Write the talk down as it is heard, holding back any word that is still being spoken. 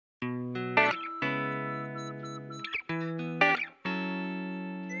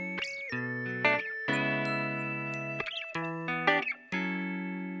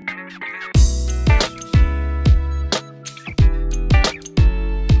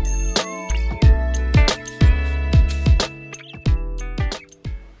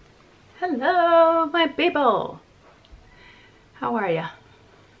my people! How are ya?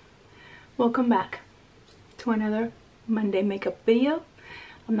 Welcome back to another Monday makeup video.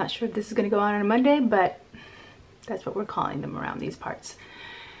 I'm not sure if this is going to go on a Monday, but that's what we're calling them around these parts.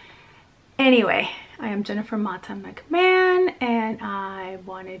 Anyway, I am Jennifer Mata-McMahon, and I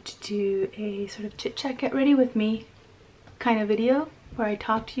wanted to do a sort of chit-chat, get ready with me kind of video where I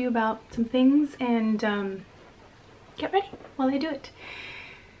talk to you about some things and get ready while I do it.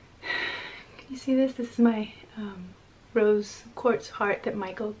 Can you see this? This is my rose quartz heart that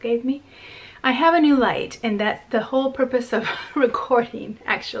Michael gave me. I have a new light, and that's the whole purpose of recording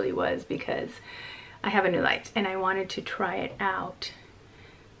actually, was because I have a new light and I wanted to try it out.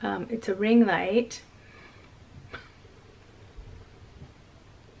 It's a ring light.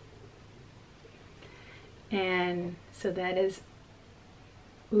 And so that is,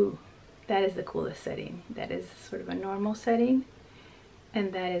 ooh, that is the coolest setting. That is sort of a normal setting,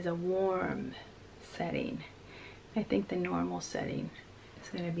 and that is a warm setting. I think the normal setting is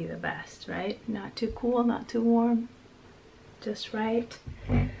going to be the best, right? Not too cool, not too warm, just right,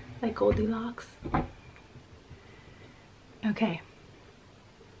 like Goldilocks. Okay.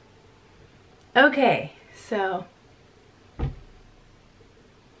 Okay, so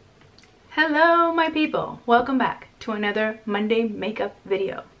hello my people, welcome back to another Monday makeup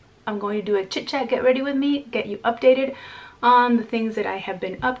video. I'm going to do a chit chat, get ready with me, get you updated on the things that I have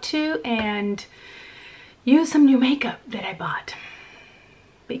been up to, and use some new makeup that I bought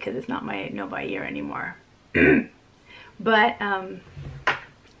because it's not my Nova year anymore. But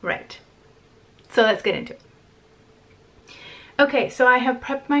right, so let's get into it. Okay, so I have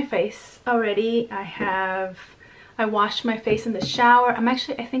prepped my face already. I washed my face in the shower. I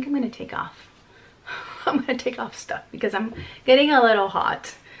think I'm gonna take off. I'm gonna take off stuff because I'm getting a little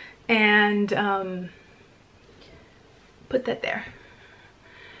hot, and put that there.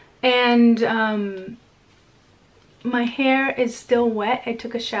 And my hair is still wet. I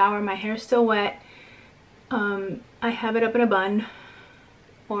took a shower, my hair is still wet. I have it up in a bun,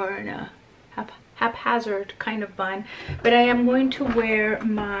 or in a haphazard kind of bun, but I am going to wear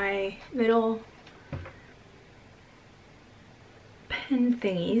my little pen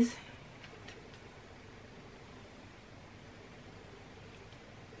thingies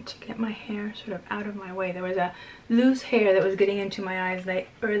to get my hair sort of out of my way. There was a loose hair that was getting into my eyes like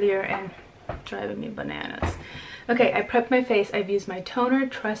earlier and driving me bananas. Okay, I prepped my face. I've used my toner,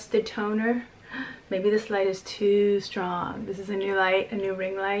 Trusted Toner. Maybe this light is too strong. This is a new light, a new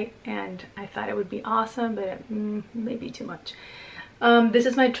ring light, and I thought it would be awesome, but it may be too much. This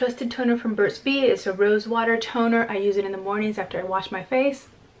is my Trusted Toner from Burt's Bees. It's a rose water toner. I use it in the mornings after I wash my face.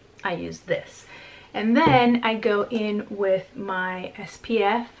 I use this. And then I go in with my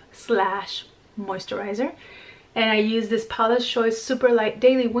SPF / moisturizer. And I use this Paula's Choice Super Light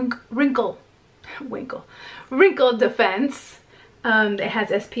Daily Wrinkle Defense. It has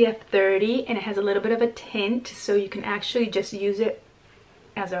SPF 30 and it has a little bit of a tint, so you can actually just use it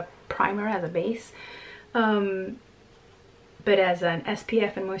as a primer, as a base. But as an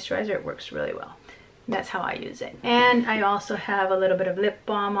SPF and moisturizer, it works really well. That's how I use it. And I also have a little bit of lip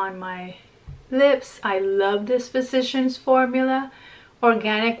balm on my lips. I love this Physicians Formula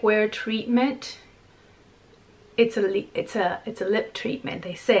Organic Wear Treatment. It's a lip treatment,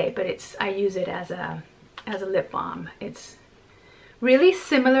 they say, but I use it as a lip balm. It's really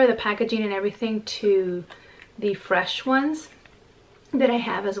similar, the packaging and everything, to the Fresh ones that I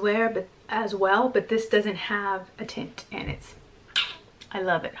have as well, but this doesn't have a tint, and I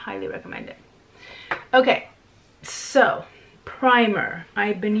love it, highly recommend it. Okay, so primer.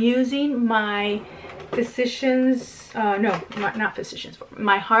 I've been using my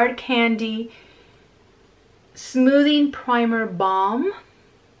my Hard Candy Smoothing Primer Balm.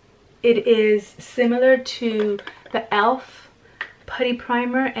 It is similar to the e.l.f. Putty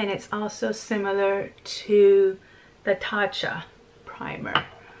Primer, and it's also similar to the Tatcha Primer.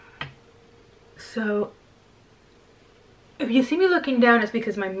 So if you see me looking down, it's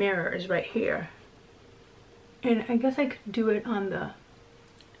because my mirror is right here, and I guess I could do it on the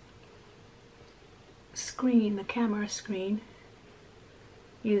screen, the camera screen.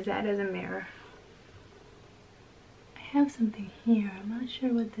 Use that as a mirror. I have something here, I'm not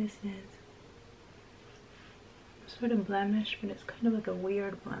sure what this is. Sort of blemish, but it's kind of like a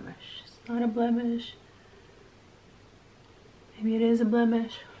weird blemish. It's not a blemish. Maybe it is a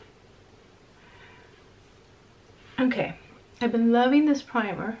blemish. Okay, I've been loving this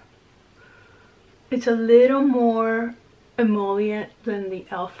primer. It's a little more emollient than the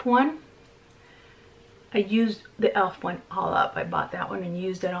e.l.f. one. I used the e.l.f. one all up. I bought that one and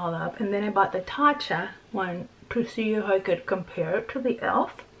used it all up. And then I bought the Tatcha one to see if I could compare it to the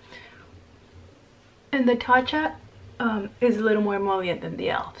e.l.f. And the Tatcha is a little more emollient than the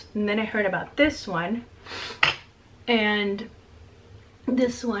e.l.f. And then I heard about this one, and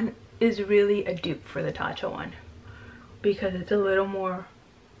this one is really a dupe for the Tatcha one because it's a little more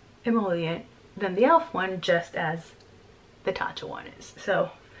emollient than the e.l.f. one, just as the Tatcha one is.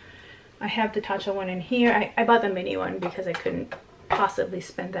 So I have the Tatcha one in here. I bought the mini one because I couldn't possibly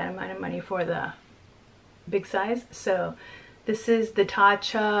spend that amount of money for the big size. So this is the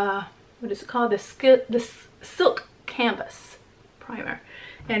Tatcha, what is it called? The Silk Canvas Primer.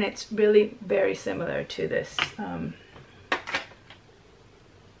 And it's really very similar to this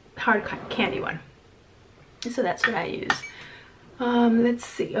hard candy one. So that's what I use. Let's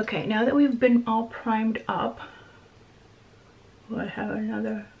see. Okay, now that we've been all primed up, I have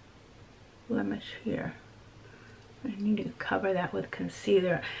another blemish here. I need to cover that with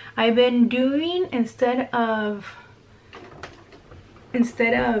concealer. I've been doing, instead of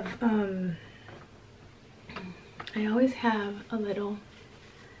I always have a little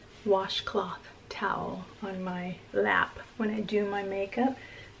washcloth towel on my lap when I do my makeup,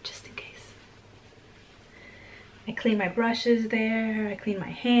 just in case. I clean my brushes there, I clean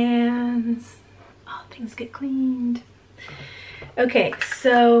my hands. Oh, things get cleaned. Okay,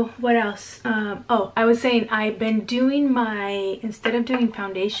 so what else? Oh, I was saying I've been doing instead of doing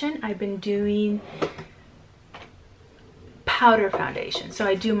foundation, I've been doing powder foundation. So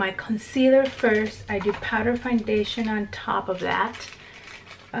I do my concealer first, I do powder foundation on top of that,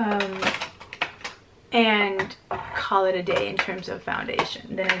 and call it a day in terms of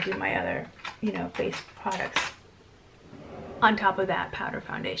foundation. Then I do my other, you know, face products on top of that powder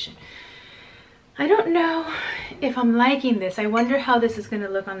foundation. I don't know if I'm liking this. I wonder how this is going to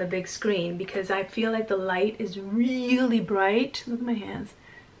look on the big screen, because I feel like the light is really bright. Look at my hands.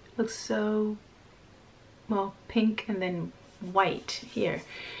 It looks so, well, pink and then white here.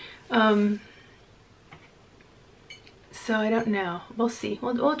 So I don't know. We'll see.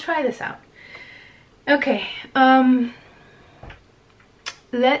 We'll try this out. Okay.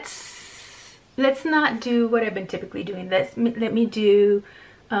 Let's not do what I've been typically doing. Let me do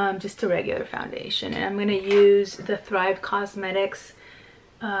just a regular foundation, and I'm going to use the Thrive Cosmetics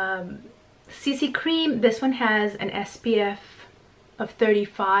CC cream. This one has an SPF of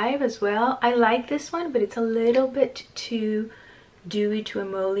 35 as well. I like this one, but it's a little bit too dewy, too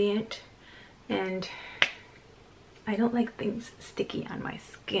emollient, and I don't like things sticky on my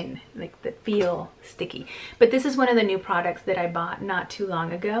skin, like that feel sticky. But this is one of the new products that I bought not too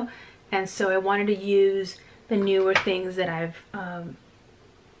long ago, and so I wanted to use the newer things that I've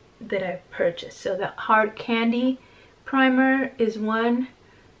purchased. So the hard candy primer is one.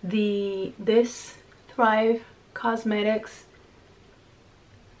 This Thrive Cosmetics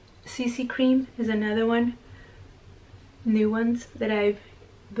CC cream is another one. New ones that I've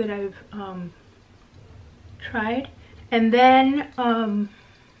tried. And then I'm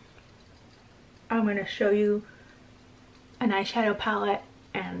going to show you an eyeshadow palette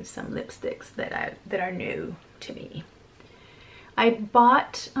and some lipsticks that are new to me. I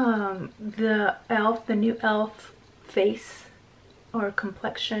bought the new e.l.f. face or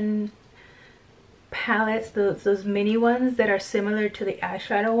complexion palettes, those mini ones that are similar to the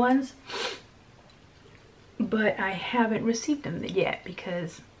eyeshadow ones, but I haven't received them yet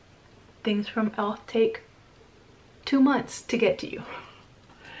because things from e.l.f. take 2 months to get to you.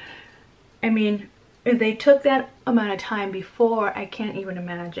 I mean, if they took that amount of time before, I can't even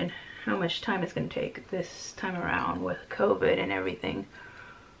imagine how much time it's going to take this time around with COVID and everything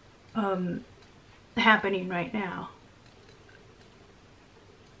happening right now.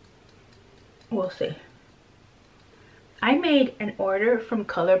 We'll see. I made an order from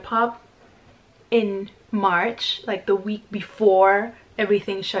ColourPop in March, like the week before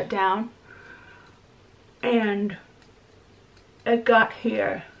everything shut down, and it got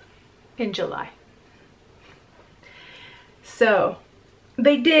here in July. So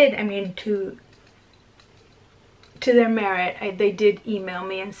they did, I mean, to their merit, they did email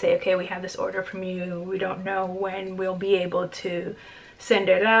me and say, okay, we have this order from you. We don't know when we'll be able to send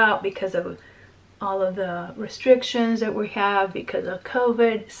it out because of all of the restrictions that we have because of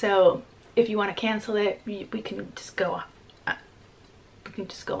COVID. So if you want to cancel it, we can just go on. We can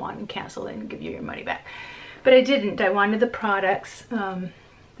just go on and cancel it and give you your money back. But I didn't. I wanted the products.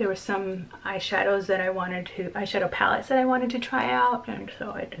 There were some eyeshadows that eyeshadow palettes that I wanted to try out, and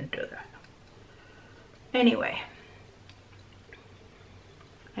so I didn't do that. Anyway,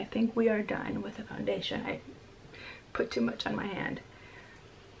 I think we are done with the foundation. I put too much on my hand.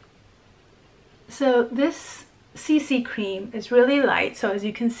 So this CC cream is really light, so as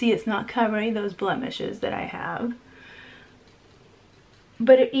you can see, it's not covering those blemishes that I have.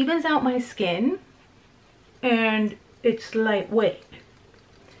 But it evens out my skin. and it's lightweight.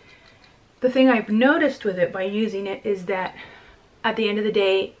 The thing I've noticed with it by using it is that at the end of the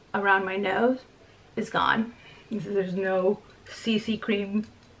day, around my nose is gone. There's no CC cream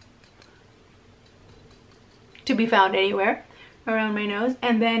to be found anywhere around my nose.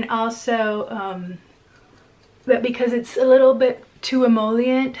 And then also that because it's a little bit too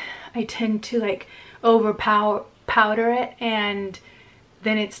emollient, I tend to like powder it, and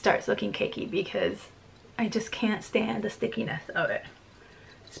then it starts looking cakey because I just can't stand the stickiness of it,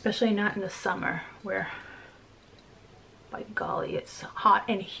 especially not in the summer where, by golly, it's hot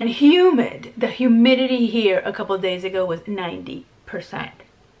and humid. The humidity here a couple of days ago was 90%.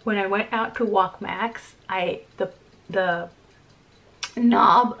 When I went out to walk Max, the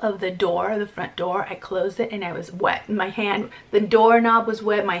knob of the door, the front door, I closed it and I was wet. My hand, the doorknob was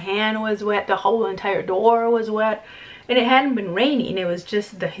wet, my hand was wet, the whole entire door was wet. And it hadn't been raining, it was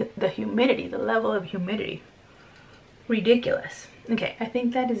just the humidity, the level of humidity. Ridiculous. Okay, I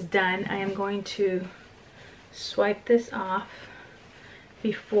think that is done. I am going to swipe this off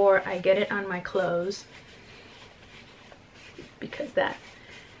before I get it on my clothes, because that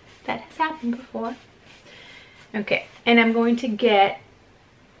has happened before. Okay, and I'm going to get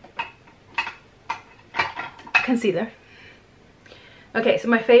concealer. Okay, so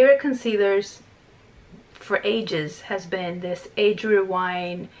my favorite concealers for ages has been this Age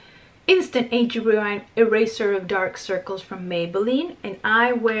Rewind, Instant Age Rewind Eraser of Dark Circles from Maybelline, and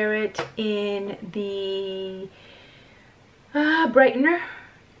I wear it in the brightener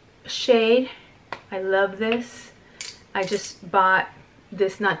shade. I love this. I just bought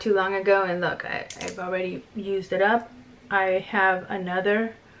this not too long ago, and look, I've already used it up. I have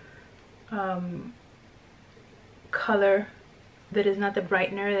another color that is not the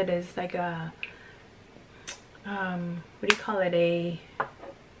brightener, that is like a what do you call it,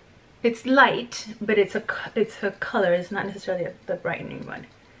 it's light, but it's a color, it's not necessarily the brightening one.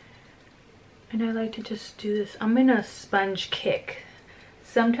 And I like to just do this. I'm in a sponge kick.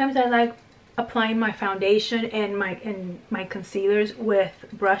 Sometimes I like applying my foundation and my concealers with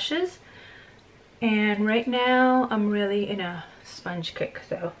brushes, and right now I'm really in a sponge kick.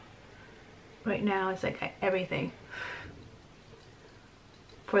 So right now it's like everything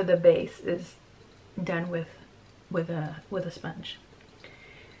for the base is done with a sponge.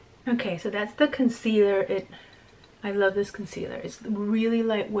 Okay, so that's the concealer. I love this concealer. It's really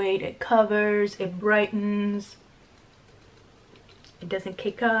lightweight, it covers, it brightens, it doesn't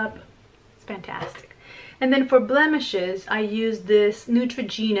cake up. It's fantastic. And then for blemishes, I use this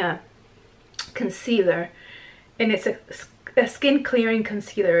Neutrogena concealer, and it's a skin clearing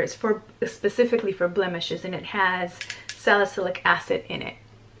concealer. It's specifically for blemishes, and it has salicylic acid in it.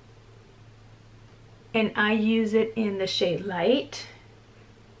 And I use it in the shade Light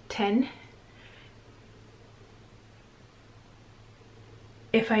 10.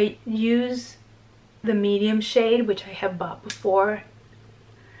 If I use the medium shade, which I have bought before,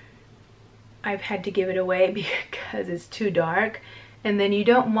 I've had to give it away because it's too dark. And then you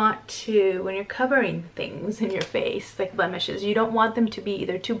don't want to, when you're covering things in your face, like blemishes, you don't want them to be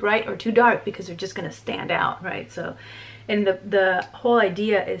either too bright or too dark, because they're just going to stand out, right? So, and the whole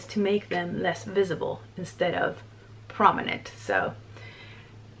idea is to make them less visible instead of prominent. So,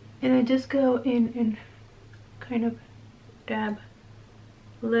 and I just go in and kind of dab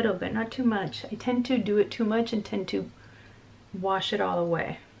a little bit, not too much. I tend to do it too much and tend to wash it all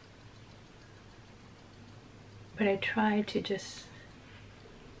away. But I try to just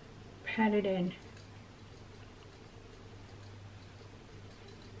pat it in.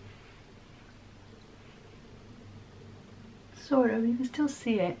 Sort of, you can still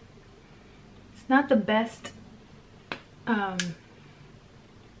see it. It's not the best,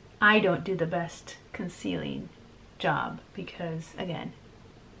 I don't do the best concealing job because, again,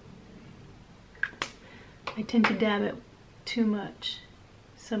 I tend to dab it too much.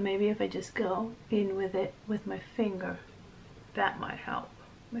 So maybe if I just go in with it with my finger, that might help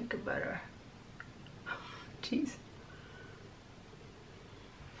make it better. Jeez.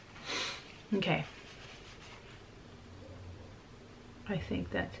 Okay. I think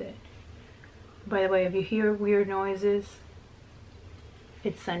that's it. By the way, if you hear weird noises,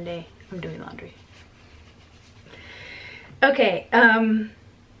 it's Sunday. I'm doing laundry. Okay,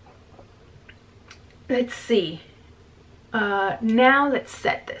 let's see. Now let's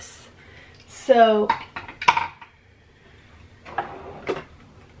set this. So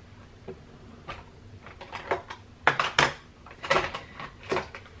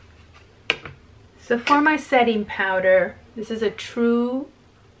for my setting powder, this is a True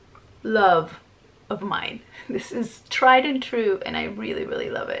Love of mine. This is tried and true, and I really, really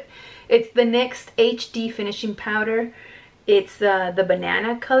love it. It's the NYX HD finishing powder. It's the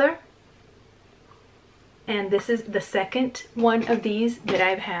banana color. And this is the second one of these that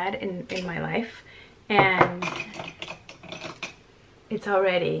I've had in my life. And it's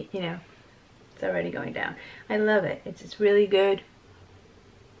already, you know, it's already going down. I love it. It's really good.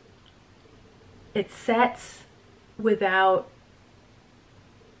 It sets without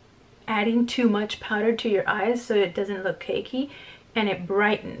adding too much powder to your eyes, so it doesn't look cakey, and it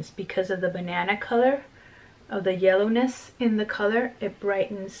brightens because of the banana color, of the yellowness in the color. It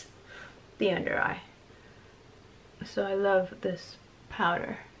brightens the under eye. So I love this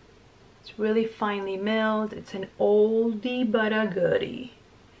powder. It's really finely milled. It's an oldie but a goodie.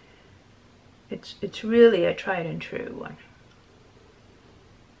 It's really a tried and true one.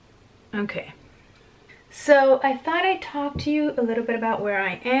 Okay. So I thought I'd talk to you a little bit about where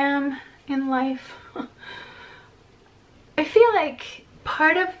I am in life. I feel like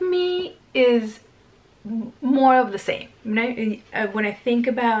part of me is more of the same. When I think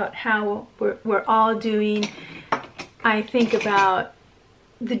about how we're all doing, I think about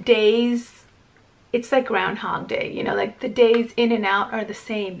the days. It's like Groundhog Day, you know, like the days in and out are the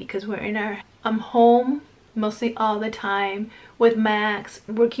same because we're in our home mostly all the time with Max,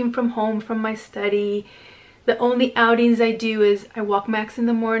 working from home from my study. The only outings I do is I walk Max in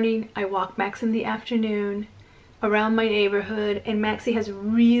the morning, I walk Max in the afternoon around my neighborhood, and Maxie has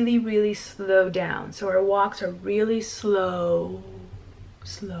really, really slowed down. So our walks are really slow.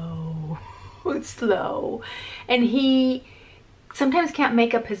 And he sometimes can't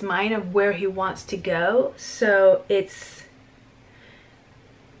make up his mind of where he wants to go. So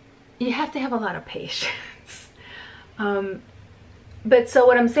you have to have a lot of patience. But so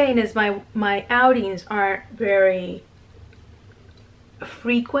what I'm saying is my outings aren't very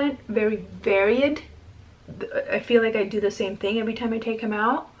frequent, very varied. I feel like I do the same thing every time I take him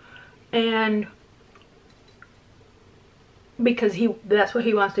out, and because that's what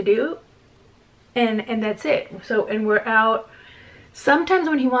he wants to do, and that's it. So, and we're out sometimes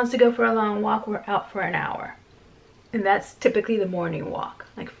when he wants to go for a long walk, we're out for an hour, and that's typically the morning walk.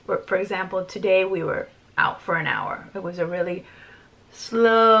 Like for example, today we were out for an hour. It was a really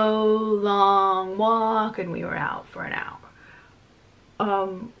slow, long walk, and we were out for an hour.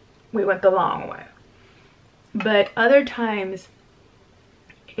 We went the long way. But other times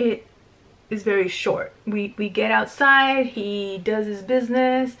it is very short. We get outside, he does his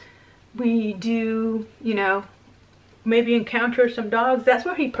business, we do, you know, maybe encounter some dogs. That's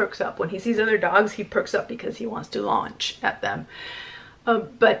where he perks up. When he sees other dogs, he perks up because he wants to launch at them.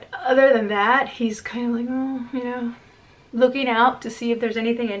 But other than that, he's kind of like, oh, you know, looking out to see if there's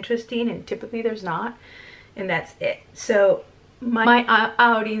anything interesting, and typically there's not, and that's it. So my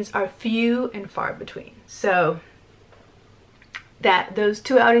outings are few and far between. So those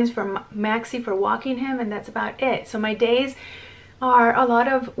 2 outings for Maxie for walking him, and that's about it. So my days are a lot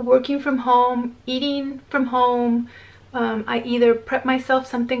of working from home, eating from home. I either prep myself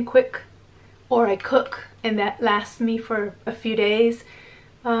something quick or I cook, and that lasts me for a few days.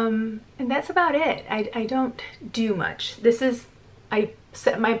 And that's about it. I don't do much. I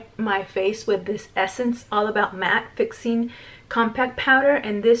set my face with this Essence All About Matte Fixing Compact Powder,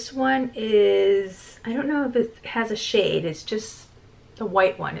 and this one is, I don't know if it has a shade, it's just the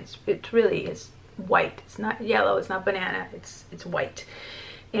white one. It really is white. It's not yellow, it's not banana, it's white.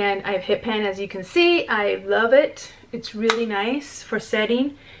 And I have Hip Pan, as you can see. I love it. It's really nice for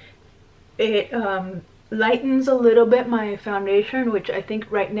setting. It lightens a little bit my foundation, which I think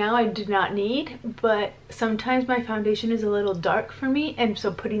right now I do not need, but sometimes my foundation is a little dark for me, and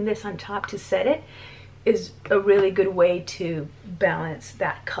so putting this on top to set it is a really good way to balance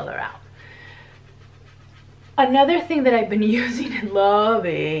that color out. Another thing that I've been using and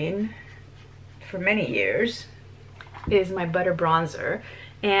loving for many years is my butter bronzer.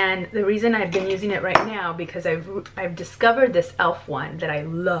 And the reason I've been using it right now, because I've discovered this e.l.f. one that I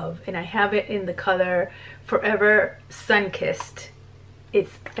love, and I have it in the color Forever Sun-Kissed.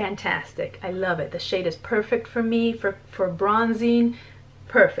 It's fantastic. I love it. The shade is perfect for me for bronzing.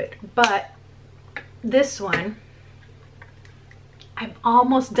 Perfect. But this one, I'm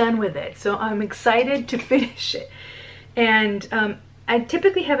almost done with it, so I'm excited to finish it. And I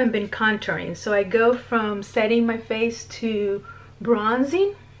typically haven't been contouring, so I go from setting my face to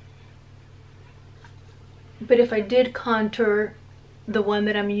bronzing. But if I did contour, the one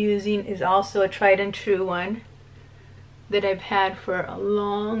that I'm using is also a tried and true one that I've had for a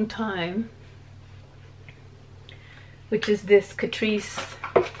long time, which is this Catrice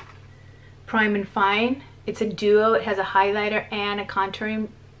Prime and Fine. It's a duo. It has a highlighter and a contouring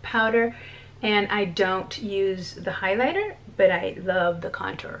powder, And I don't use the highlighter, but I love the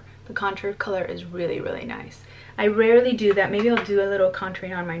contour. The contour color is really, really nice. I rarely do that. Maybe I'll do a little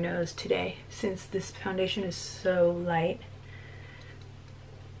contouring on my nose today since this foundation is so light.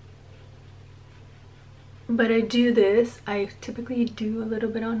 But I do this, I typically do a little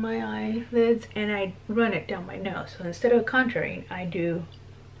bit on my eyelids and I run it down my nose. So instead of contouring, I do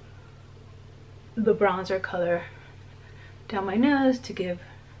the bronzer color down my nose to give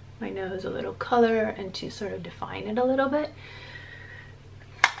my nose a little color and to sort of define it a little bit.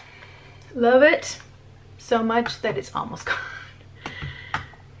 Love it so much that it's almost gone.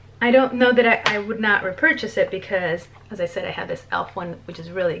 I don't know that I would not repurchase it because, as I said, I have this e.l.f. one which is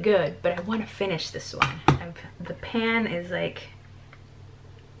really good, but I want to finish this one. The pan is like,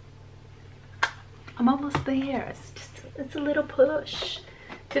 I'm almost there. It's a little push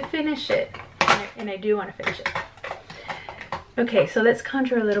to finish it, and I do want to finish it. Okay, so let's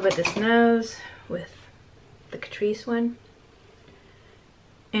contour a little bit this nose with the Catrice one.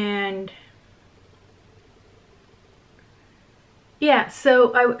 And yeah,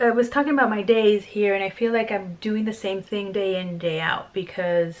 so I was talking about my days here, and I feel like I'm doing the same thing day in, day out,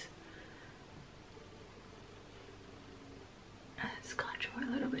 because let's contour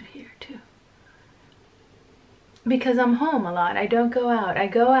a little bit here too. Because I'm home a lot. I don't go out. I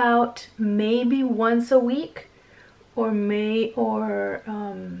go out maybe once a week, or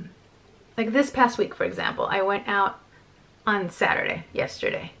like this past week, for example, I went out on Saturday,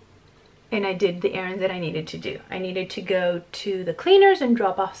 yesterday, and I did the errands that I needed to do. I needed to go to the cleaners and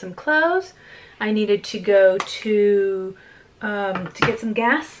drop off some clothes. I needed to go to get some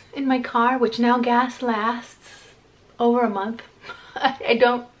gas in my car, which now gas lasts over a month. I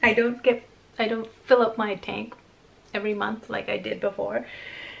don't fill up my tank every month like I did before,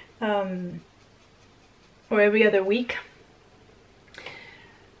 or every other week.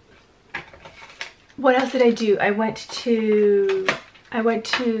 What else did I do? I went to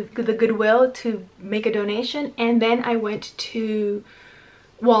the Goodwill to make a donation, and then I went to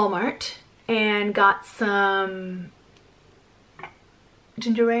Walmart and got some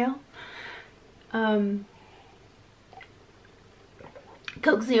ginger ale,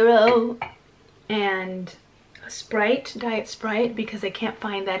 Coke Zero, and a Sprite, Diet Sprite, because I can't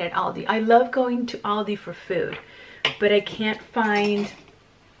find that at Aldi. I love going to Aldi for food, but I can't find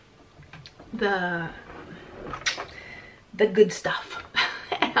the good stuff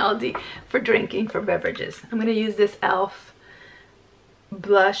at Aldi for drinking, for beverages. I'm gonna use this e.l.f.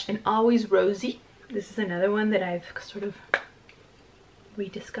 blush in Always Rosy. This is another one that I've sort of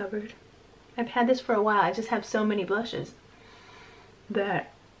rediscovered. I've had this for a while. I just have so many blushes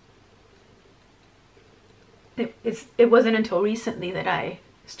that it wasn't until recently that I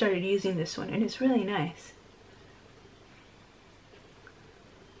started using this one, and it's really nice.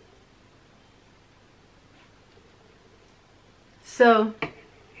 So,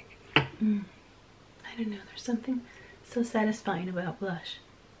 I don't know, there's something so satisfying about blush.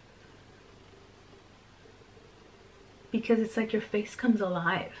 Because it's like your face comes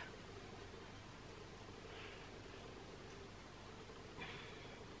alive.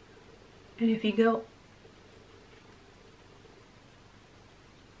 And if you go,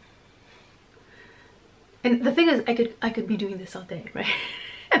 and the thing is, I could be doing this all day, right?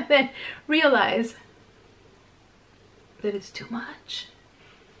 And then realize that it's too much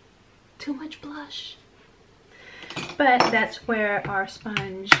blush. But that's where our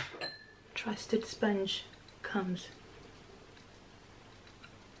sponge, trusted sponge, comes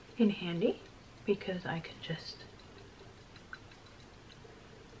in handy, because I could just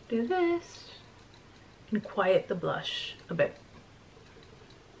do this and quiet the blush a bit.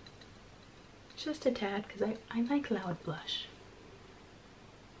 Just a tad, because I like loud blush.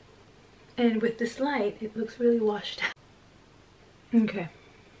 And with this light, it looks really washed out. Okay,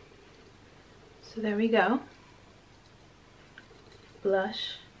 so there we go.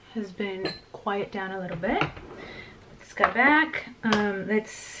 Blush has been quiet down a little bit. Let's go back.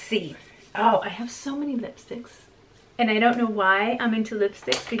 Let's see. Oh, I have so many lipsticks, and I don't know why I'm into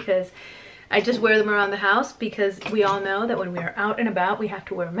lipsticks, because I just wear them around the house, because we all know that when we are out and about, we have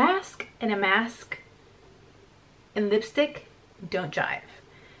to wear a mask, and a mask and lipstick don't jive.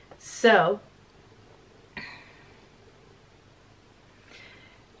 So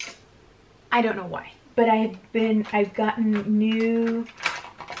I don't know why, but I've gotten new,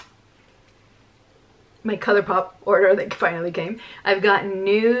 my ColourPop order that finally came. I've gotten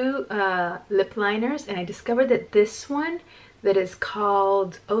new lip liners, and I discovered that this one that is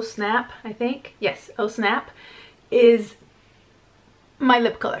called Oh Snap, I think. Yes, Oh Snap is my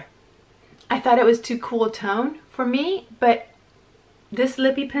lip color. I thought it was too cool tone for me, but this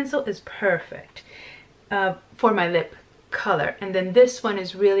lippy pencil is perfect for my lip color. And then this one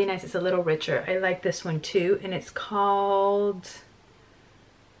is really nice. It's a little richer. I like this one too, and it's called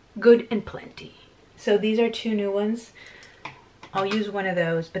Good and Plenty. So these are two new ones. I'll use one of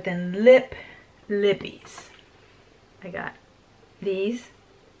those. But then lippies, I got these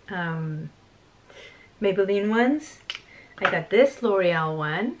Maybelline ones. I got this L'Oreal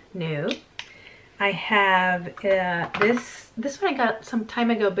one, new. I have this one I got some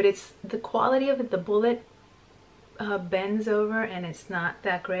time ago, but it's the quality of it, the bullet bends over and it's not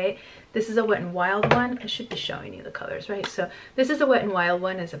that great. This is a Wet n Wild one. I should be showing you the colors, right? So this is a Wet n Wild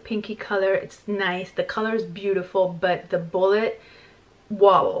one. It's a pinky color. It's nice. The color is beautiful, but the bullet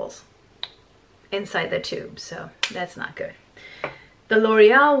wobbles inside the tube, so that's not good. The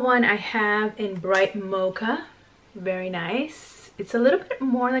L'Oreal one I have in Bright Mocha. Very nice. It's a little bit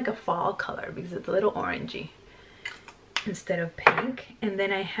more like a fall color because it's a little orangey instead of pink. And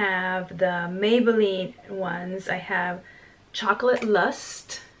then I have the Maybelline ones. I have Chocolate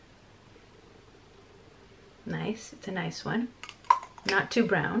Lust. Nice. It's a nice one. Not too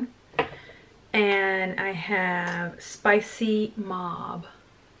brown. And I have Spicy Mauve,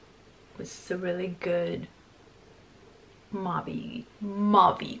 which is a really good mauvey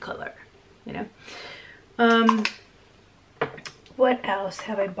color, you know. What else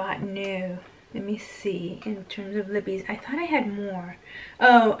have I bought new? Let me see. In terms of lippies, I thought I had more.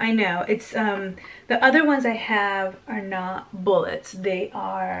 Oh, I know. It's the other ones I have are not bullets. They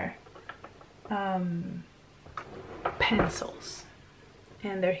are pencils,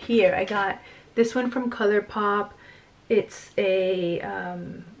 and they're here. I got this one from ColourPop. It's a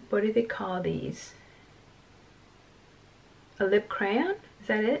what do they call these? A lip crayon? Is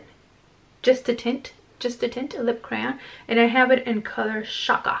that it? Just a tint, a lip crayon. And I have it in color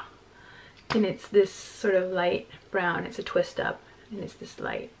Shaka. And it's this sort of light brown. It's a twist up. And it's this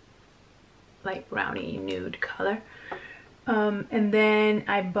light browny nude color. And then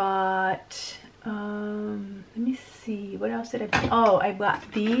I bought, let me see, what else did I buy? Oh, I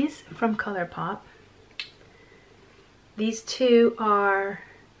bought these from ColourPop. These two are,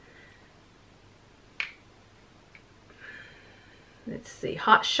 let's see,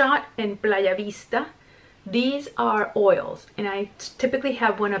 Hot Shot and Playa Vista. These are oils, and I typically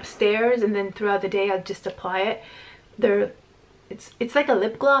have one upstairs, and then throughout the day I'll just apply it. It's like a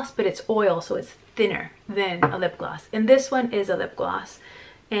lip gloss, but it's oil, so it's thinner than a lip gloss. And this one is a lip gloss,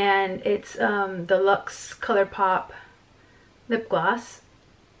 and it's the Luxe ColourPop lip gloss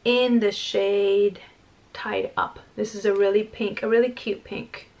in the shade Tied Up. This is a really pink, a really cute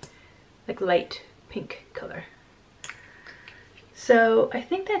pink, like light pink color. So I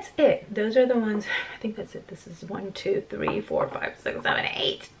think that's it. Those are the ones. I think that's it. This is 1, 2, 3, 4, 5, 6, 7,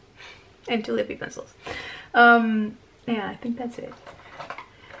 8, and 2 lippy pencils. Yeah, I think that's it.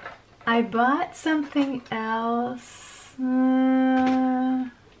 I bought something else.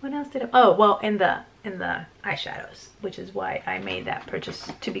 What else did I? Oh, well, in the eyeshadows, which is why I made that purchase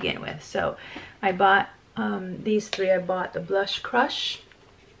to begin with. So I bought these three. I bought the Blush Crush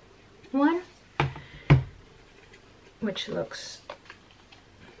one, which looks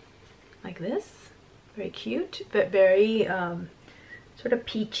like this, very cute, but very sort of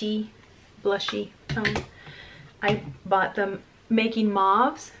peachy, blushy tone. I bought them Making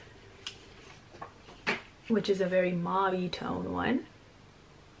Mauves, which is a very mauve-y tone one,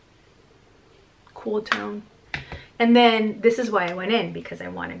 cool tone. And then this is why I went in, because I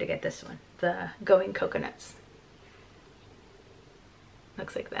wanted to get this one, the Going Coconuts.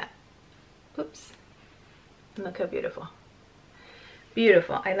 Looks like that. Oops. Look how beautiful.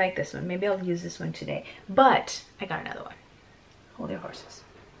 Beautiful. I like this one. Maybe I'll use this one today. But I got another one. Hold your horses.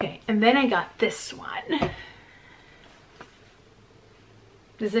 Okay, and then I got this one.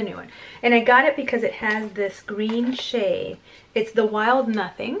 This is a new one. And I got it because it has this green shade. It's the Wild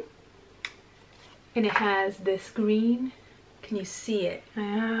Nothing. And it has this green. Can you see it?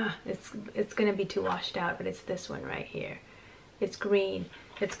 It's going to be too washed out, but it's this one right here. It's green.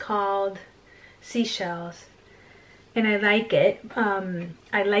 It's called Seashells. And I like it.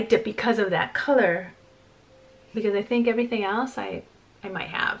 I liked it because of that color, because I think everything else I might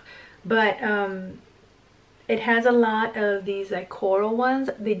have, but it has a lot of these like coral ones.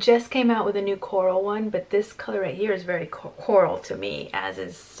 They just came out with a new coral one, but this color right here is very coral to me, as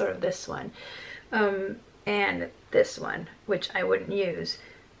is sort of this one, and this one, which I wouldn't use.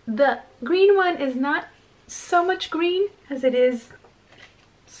 The green one is not so much green as it is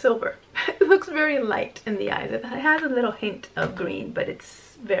silver. It looks very light in the eyes. It has a little hint of green, but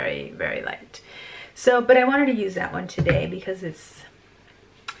it's very, very light. So, but I wanted to use that one today because it's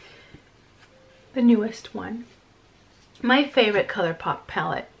the newest one. My favorite ColourPop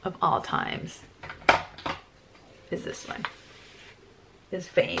palette of all times is this one, is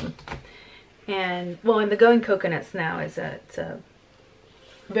Fame. And well, and the Going Coconuts now is it's a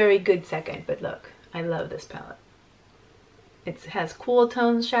very good second, but look, I love this palette. It has cool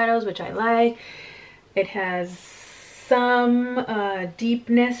tones shadows, which I like. It has some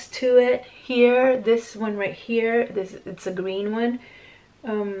deepness to it here. This one right here, it's a green one.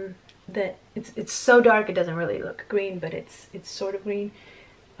 That it's so dark it doesn't really look green, but it's sort of green.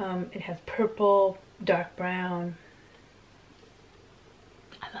 It has purple, dark brown.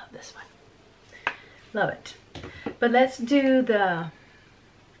 I love this one. Love it. But let's do the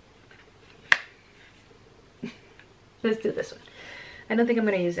let's do this one. I don't think I'm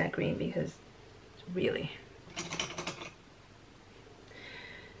going to use that green because really.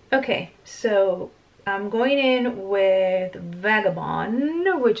 Okay, so I'm going in with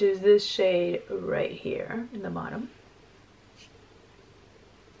Vagabond, which is this shade right here in the bottom.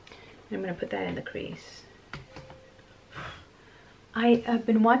 And I'm going to put that in the crease. I've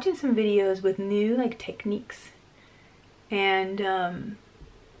been watching some videos with new like techniques and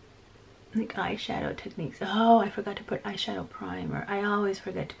like eyeshadow techniques. Oh, I forgot to put eyeshadow primer. I always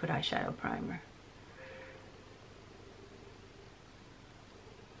forget to put eyeshadow primer.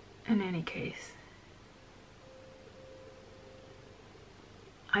 In any case,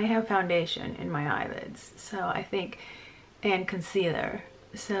 I have foundation in my eyelids, so I think, and concealer.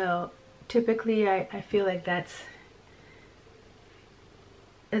 So typically I feel like that's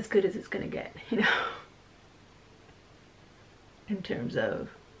as good as it's gonna get, you know, in terms of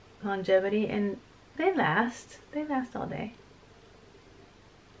longevity, and they last all day.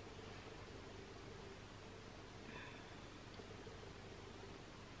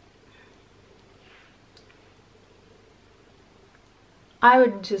 I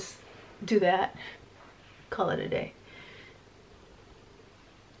would just do that, call it a day.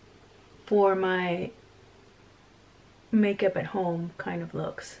 For my makeup at home kind of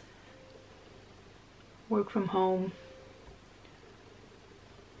looks. Work from home.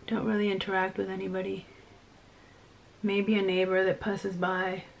 Don't really interact with anybody. Maybe a neighbor that passes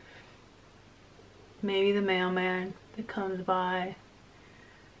by. Maybe the mailman that comes by.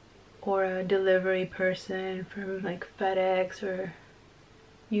 Or a delivery person from like FedEx or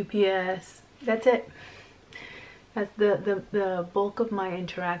UPS. That's it. That's the bulk of my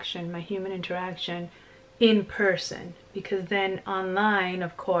interaction, my human interaction in person. Because then online,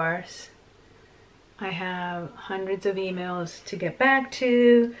 of course, I have hundreds of emails to get back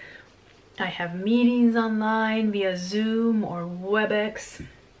to. I have meetings online via Zoom or WebEx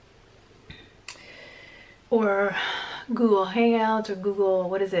or Google Hangouts or Google,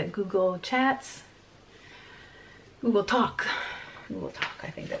 what is it? Google Chats? Google Talk. Google Talk, I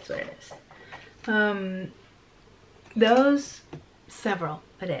think that's what it is. Those, several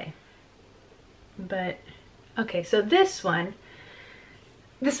a day. But, okay, so this one's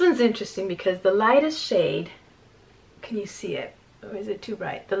interesting because the lightest shade, can you see it? Or is it too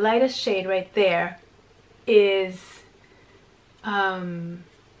bright? The lightest shade right there is, oh,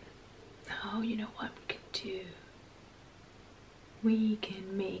 you know what we can do? We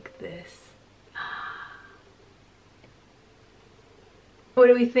can make this. What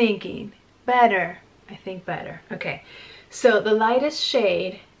are we thinking? Better. I think better. Okay, so the lightest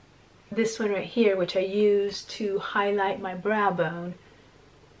shade, this one right here, which I use to highlight my brow bone,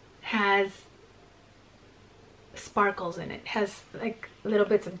 has sparkles in it, has like little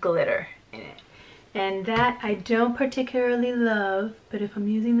bits of glitter in it, and that I don't particularly love, but if I'm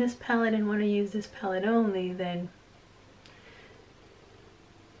using this palette and want to use this palette only, then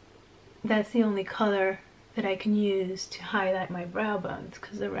that's the only color that I can use to highlight my brow bones,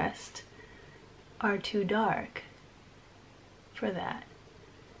 because the rest are too dark for that.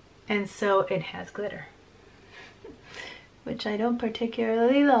 And so it has glitter, which I don't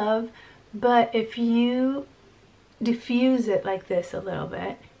particularly love, but if you diffuse it like this a little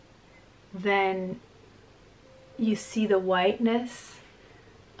bit, then you see the whiteness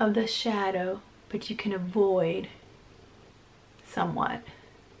of the shadow, but you can avoid somewhat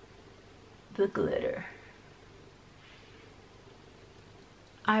the glitter.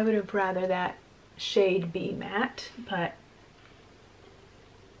 I would have rather that shade be matte, but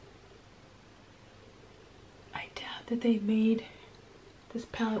I doubt that they made this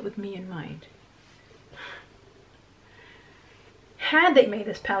palette with me in mind. Had they made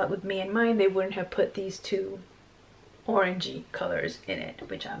this palette with me in mind, they wouldn't have put these two orangey colors in it,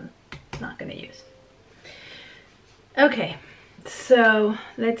 which I'm not going to use. Okay, so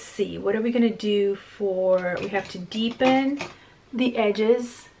let's see. What are we going to do for... We have to deepen the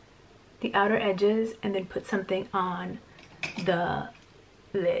edges, the outer edges, and then put something on the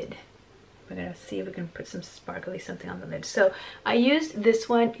lid. We're gonna see if we can put some sparkly something on the lid. So I used this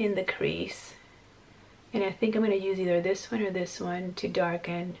one in the crease, and I think I'm gonna use either this one or this one to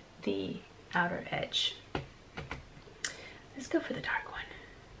darken the outer edge. Let's go for the dark one.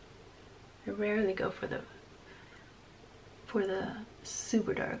 I rarely go for the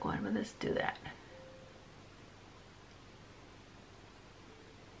super dark one, but let's do that.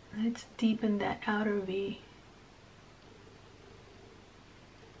 Let's deepen that outer V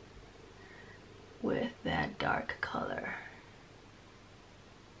with that dark color.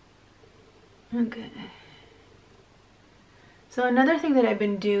 Okay. So another thing that I've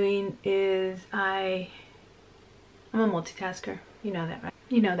been doing is I'm a multitasker. You know that, right?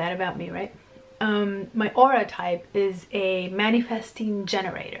 You know that about me, right? My aura type is a manifesting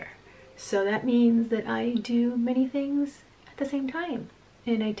generator. So that means that I do many things at the same time.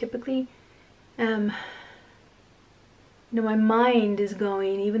 And I typically, you know, my mind is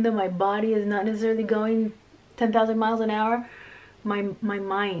going, even though my body is not necessarily going 10,000 miles an hour, my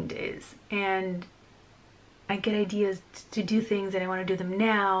mind is. And I get ideas to do things and I want to do them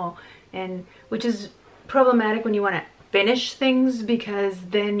now, and which is problematic when you want to finish things, because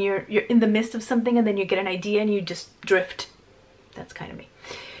then you're in the midst of something and then you get an idea and you just drift. That's kind of me.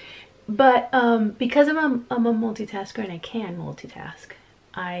 But because I'm a multitasker and I can multitask,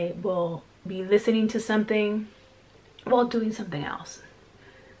 I will be listening to something while doing something else.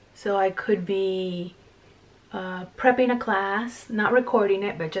 So I could be prepping a class, not recording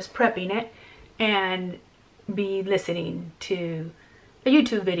it, but just prepping it, and be listening to a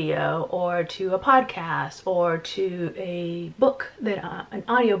YouTube video or to a podcast or to a book that an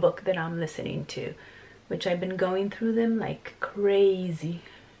audiobook that I'm listening to, which I've been going through them like crazy.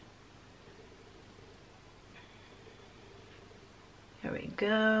 There we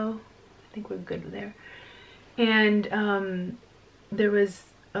go. I think we're good there. And there was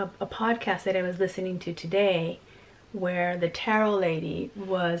a podcast that I was listening to today where the tarot lady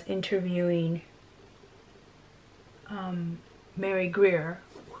was interviewing Mary Greer,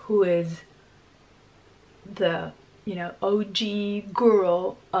 who is the, you know, OG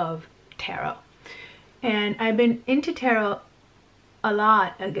guru of tarot. And I've been into tarot a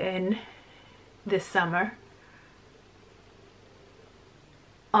lot again this summer.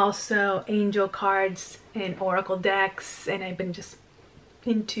 Also angel cards and oracle decks, and I've been just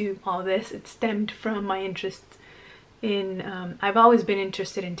into all this. It stemmed from my interest in, I've always been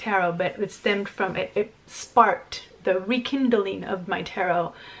interested in tarot, but it stemmed from, it sparked the rekindling of my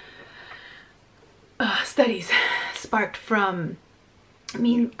tarot studies, sparked from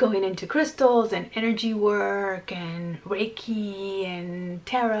me going into crystals and energy work and Reiki and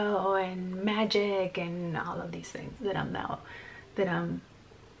tarot and magic and all of these things that I'm now,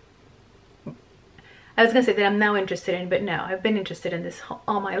 I was gonna say that I'm now interested in, but no, I've been interested in this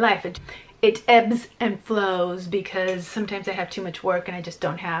all my life. It ebbs and flows because sometimes I have too much work and I just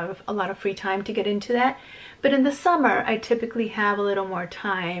don't have a lot of free time to get into that. But in the summer, I typically have a little more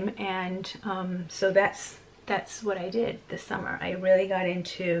time, and so that's what I did this summer. I really got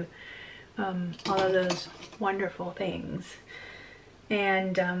into all of those wonderful things.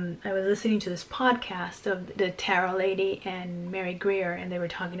 And I was listening to this podcast of the tarot lady and Mary Greer, and they were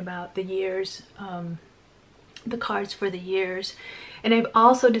talking about the years, the cards for the years. And I've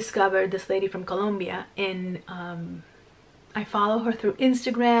also discovered this lady from Colombia, and I follow her through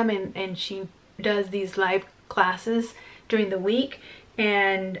Instagram, and she does these live classes during the week.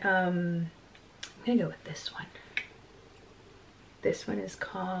 And I'm gonna go with this one. This one is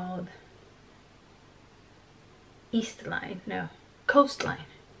called Coastline.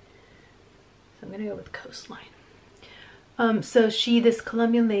 So I'm gonna go with Coastline. So this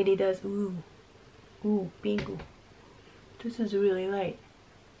Colombian lady does, ooh, bingo. This is really light.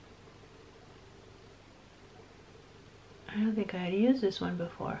 I don't think I had used this one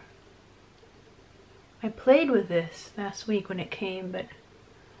before. I played with this last week when it came, but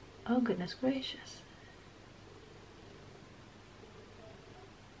oh goodness gracious.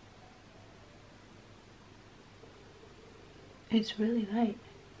 It's really light.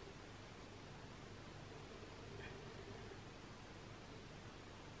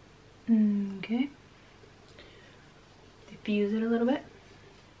 Okay. Diffuse it a little bit.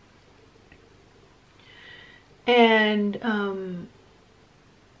 And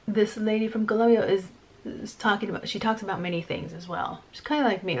this lady from Colombia is talking about, she talks about many things as well. She's kind of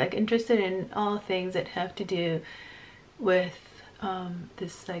like me, like interested in all things that have to do with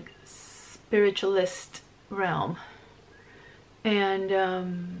this like spiritualist realm. And her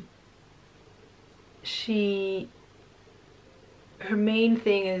main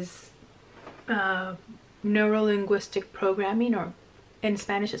thing is neurolinguistic programming, or in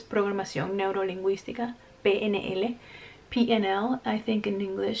Spanish it's programación neurolingüística, PNL. PNL, I think in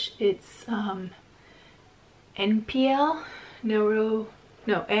English it's NPL,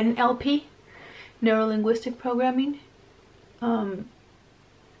 NLP, neurolinguistic programming.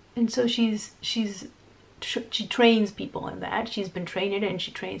 And so she trains people in that. She's been trained in it, and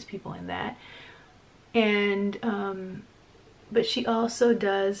she trains people in that. And but she also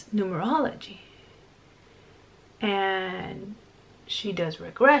does numerology, and she does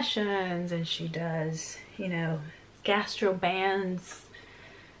regressions, and she does, you know, gastro bands,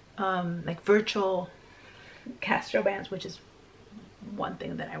 like virtual gastro bands, which is one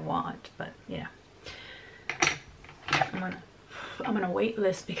thing that I want. But yeah, I'm gonna wait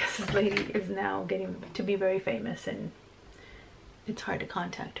list because this lady is now getting to be very famous, and it's hard to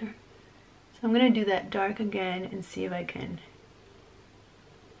contact her. So I'm gonna do that dark again and see if I can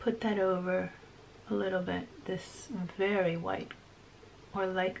put that over a little bit, this very white or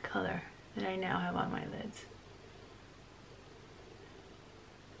light color that I now have on my lids.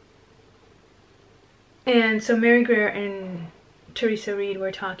 And so Mary Greer and Teresa Reed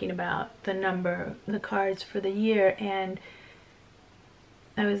were talking about the cards for the year, and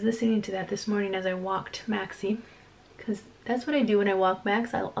I was listening to that this morning as I walked Maxie, because that's what I do when I walk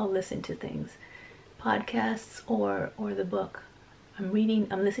Max. I'll listen to things, podcasts or the book. I'm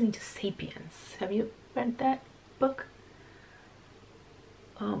listening to Sapiens. Have you read that book?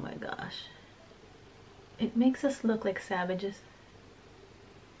 Oh my gosh. It makes us look like savages.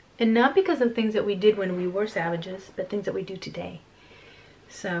 And not because of things that we did when we were savages, but things that we do today.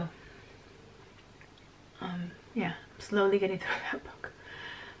 So, yeah, I'm slowly getting through that book.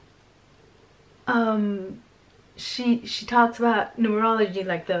 She talks about numerology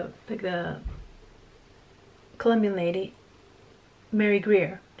like the Colombian lady, Mary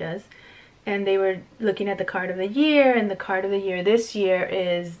Greer, does. And they were looking at the card of the year, and the card of the year this year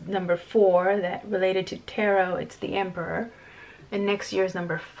is number 4, that related to tarot, it's the Emperor. And next year's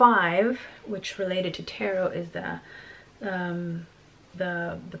number 5, which related to tarot, is the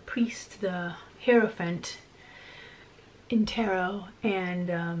priest, the Hierophant in tarot.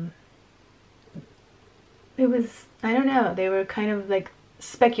 And it was, I don't know, they were kind of like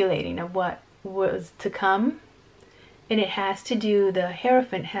speculating of what was to come. And it has to do, the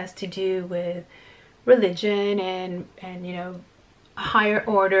Hierophant has to do with religion and you know, higher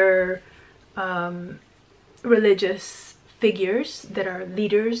order religious figures that are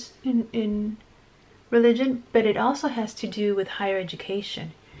leaders in religion, but it also has to do with higher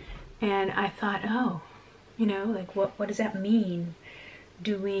education. And I thought, oh, you know, like what does that mean?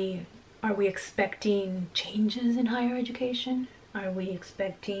 Are we expecting changes in higher education? Are we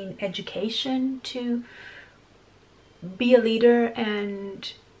expecting education to be a leader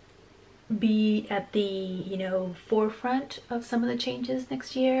and be at the, you know, forefront of some of the changes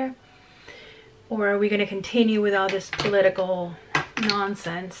next year? Or are we going to continue with all this political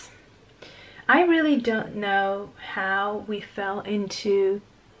nonsense? I really don't know how we fell into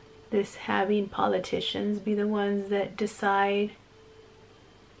this having politicians be the ones that decide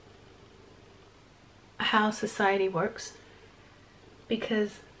how society works,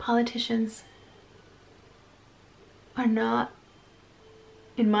 because politicians are not,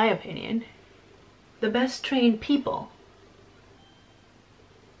 in my opinion, the best trained people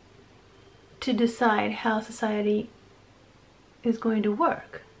to decide how society is going to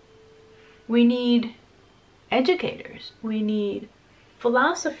work. We need educators, we need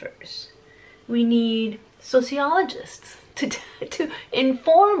philosophers, we need sociologists to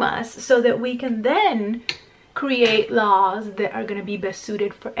inform us so that we can then create laws that are going to be best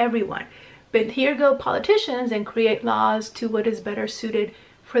suited for everyone. But here go politicians and create laws to what is better suited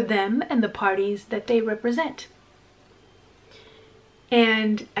for them and the parties that they represent.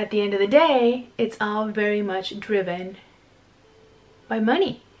 And at the end of the day, it's all very much driven by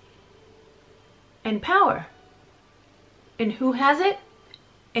money and power, and who has it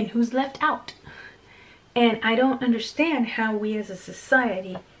and who's left out. And I don't understand how we as a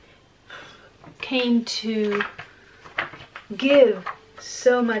society came to give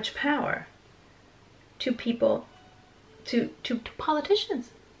so much power to people, to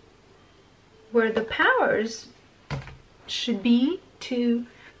politicians, where the powers should be to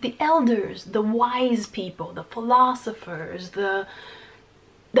the elders, the wise people, the philosophers, the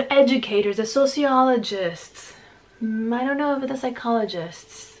educators, the sociologists. I don't know if the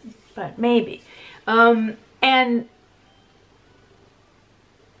psychologists, but maybe. And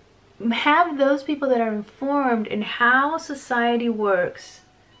have those people that are informed in how society works.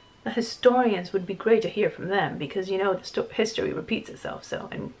 The historians would be great to hear from them, because you know history repeats itself. So,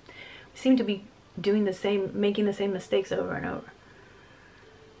 and we seem to be doing the same, making the same mistakes over and over.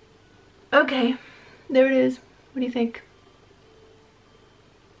 Okay, there it is. What do you think?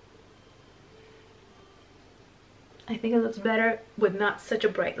 I think it looks better with not such a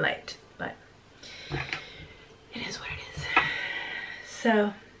bright light, but it is what it is.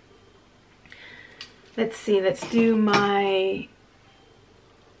 So let's see, let's do my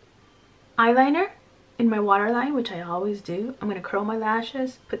eyeliner in my waterline, which I always do. I'm gonna curl my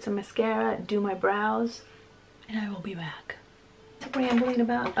lashes, put some mascara, do my brows, and I will be back. Rambling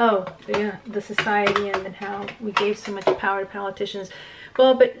about, oh yeah, the society and then how we gave so much power to politicians.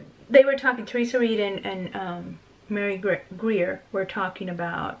 Well, but they were talking, Theresa Reed and Mary Greer were talking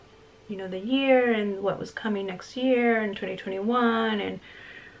about, you know, the year and what was coming next year in 2021 and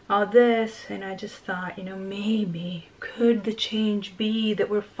all this, and I just thought, you know, maybe could the change be that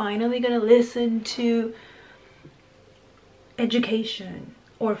we're finally going to listen to education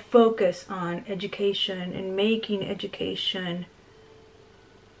or focus on education and making education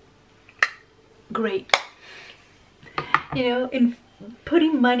great, you know, in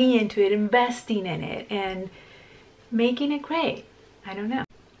putting money into it, investing in it and making it great. I don't know.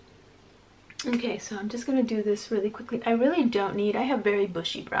 Okay, so I'm just gonna do this really quickly. I really don't need, I have very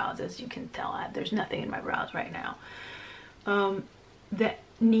bushy brows, as you can tell. There's nothing in my brows right now that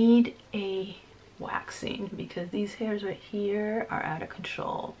need a waxing, because these hairs right here are out of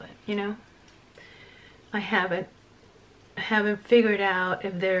control. But you know, I haven't figured out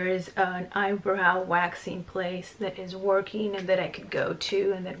if there is an eyebrow waxing place that is working and that I could go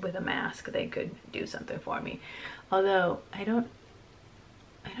to, and that with a mask they could do something for me. Although I don't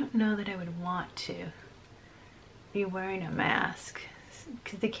know that I would want to be wearing a mask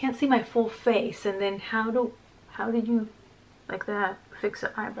because they can't see my full face, and then how did you like that fix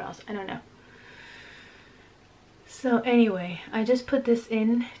the eyebrows? I don't know. So anyway, I just put this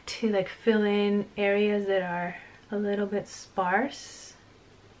in to like fill in areas that are a little bit sparse,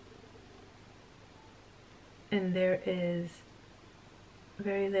 and there is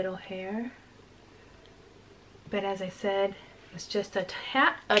very little hair. But as I said, it's just a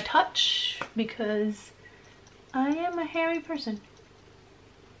touch because I am a hairy person.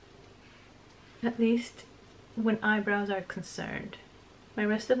 At least when eyebrows are concerned. My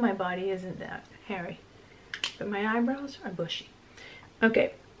rest of my body isn't that hairy, but my eyebrows are bushy.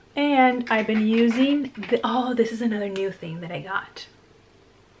 Okay, and I've been using oh, this is another new thing that I got.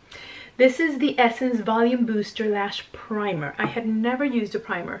 This is the Essence Volume Booster Lash Primer. I had never used a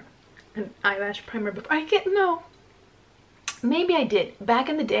primer, an eyelash primer before. No, maybe I did back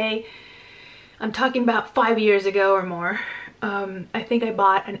in the day. I'm talking about 5 years ago or more. I think I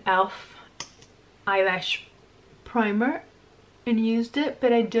bought an e.l.f. eyelash primer and used it,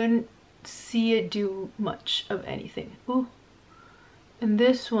 but I didn't see it do much of anything. Ooh. And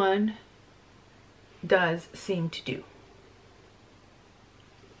this one does seem to do.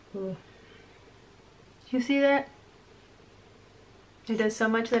 Ooh. You see that? It does so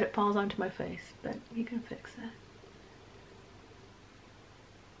much that it falls onto my face, but you can fix that.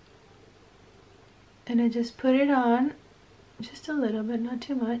 And I just put it on just a little bit, not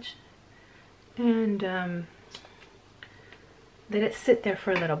too much, and let it sit there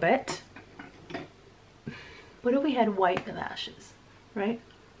for a little bit. What if we had white lashes, right?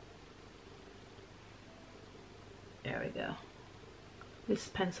 There we go. This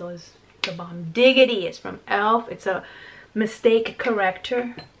pencil is the bomb diggity. It's from e.l.f. It's a mistake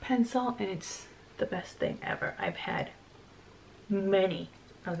corrector pencil, and it's the best thing ever. I've had many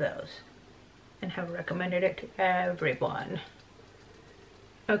of those and have recommended it to everyone.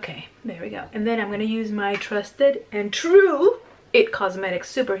 Okay, there we go. And then I'm going to use my trusted and true It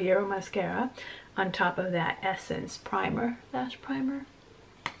Cosmetics Superhero Mascara on top of that Essence primer, lash primer.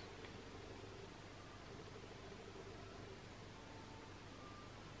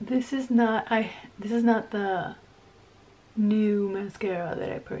 This is not the new mascara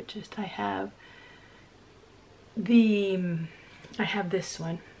that I purchased. I have this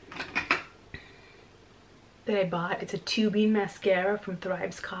one that I bought. It's a tubing mascara from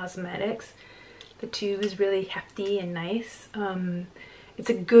Thrives Cosmetics. The tube is really hefty and nice. It's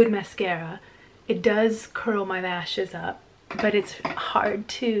a good mascara. It does curl my lashes up, but it's hard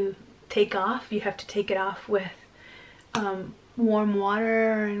to take off. You have to take it off with warm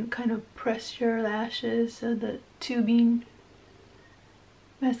water and kind of press your lashes so the tubing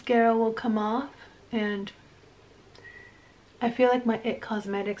mascara will come off. And I feel like my It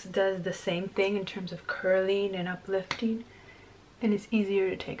Cosmetics does the same thing in terms of curling and uplifting, and it's easier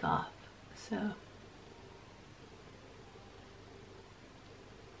to take off. So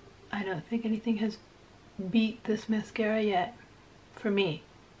I don't think anything has beat this mascara yet for me.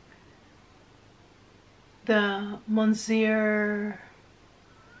 the Monsieur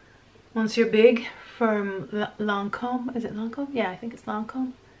Big from Lancome. Is it Lancome? Yeah, I think it's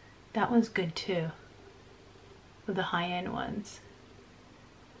Lancome. That one's good too. With the high-end ones.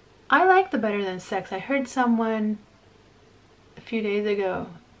 I like the Better Than Sex. I heard someone a few days ago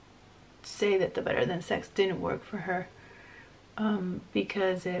say that the Better Than Sex didn't work for her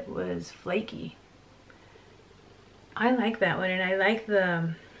because it was flaky. I like that one, and I like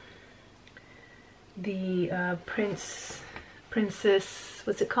the Princess,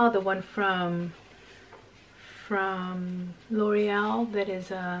 what's it called? The one from L'Oreal that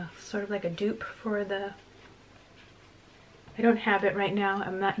is sort of like a dupe for the, I don't have it right now,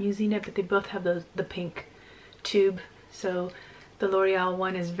 I'm not using it, but they both have the pink tube. So the L'Oreal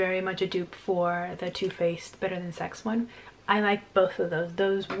one is very much a dupe for the Too Faced Better Than Sex one. I like both of those.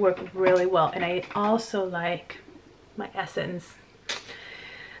 Those work really well. And I also like my Essence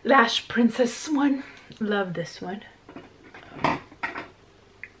Lash Princess one. Love this one.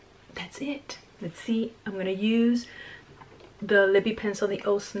 That's it. Let's see. I'm going to use the Lippy Pencil, the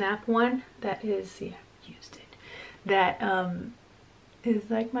Oh Snap one. That is, yeah, I've used it. That is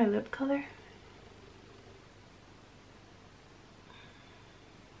like my lip color.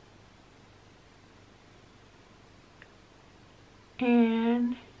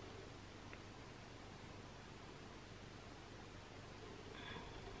 And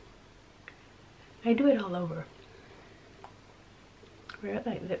I do it all over. Wear it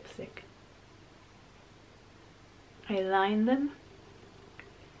like lipstick. I line them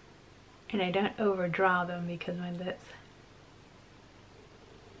and I don't overdraw them because my lips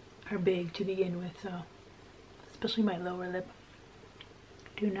are big to begin with, so especially my lower lip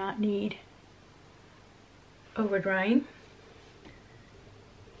do not need over drying.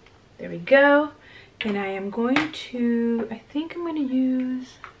 There we go. And I am going to, I think I'm going to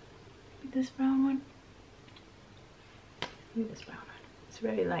use this brown one. Use this brown one. It's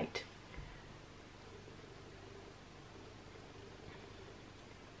very light.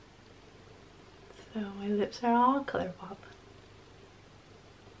 So my lips are all ColourPop.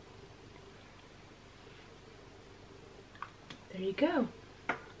 There you go.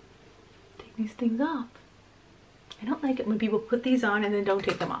 Take these things off. I don't like it when people put these on and then don't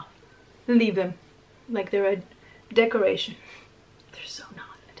take them off. Leave them like they're a decoration. They're so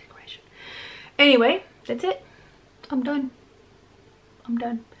not a decoration. Anyway, that's it. I'm done. I'm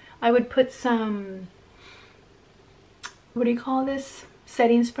done. I would put some, what do you call this?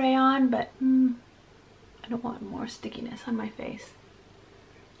 Setting spray on, but I don't want more stickiness on my face.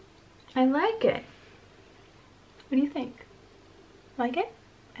 I like it. What do you think? Like it?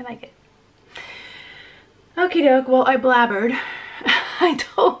 I like it. Okie doke, well, I blabbered. I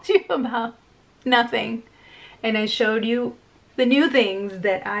told you about nothing. And I showed you the new things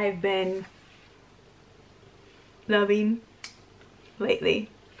that I've been loving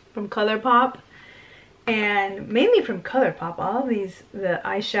lately from ColourPop. And mainly from ColourPop, all these, the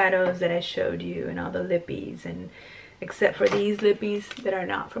eyeshadows that I showed you and all the lippies, and except for these lippies that are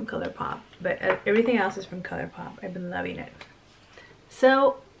not from ColourPop. But everything else is from ColourPop. I've been loving it.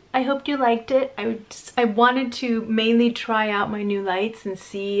 So I hoped you liked it. I wanted to mainly try out my new lights and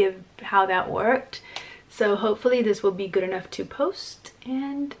see how that worked. So hopefully this will be good enough to post,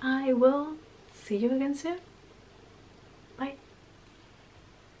 and I will see you again soon.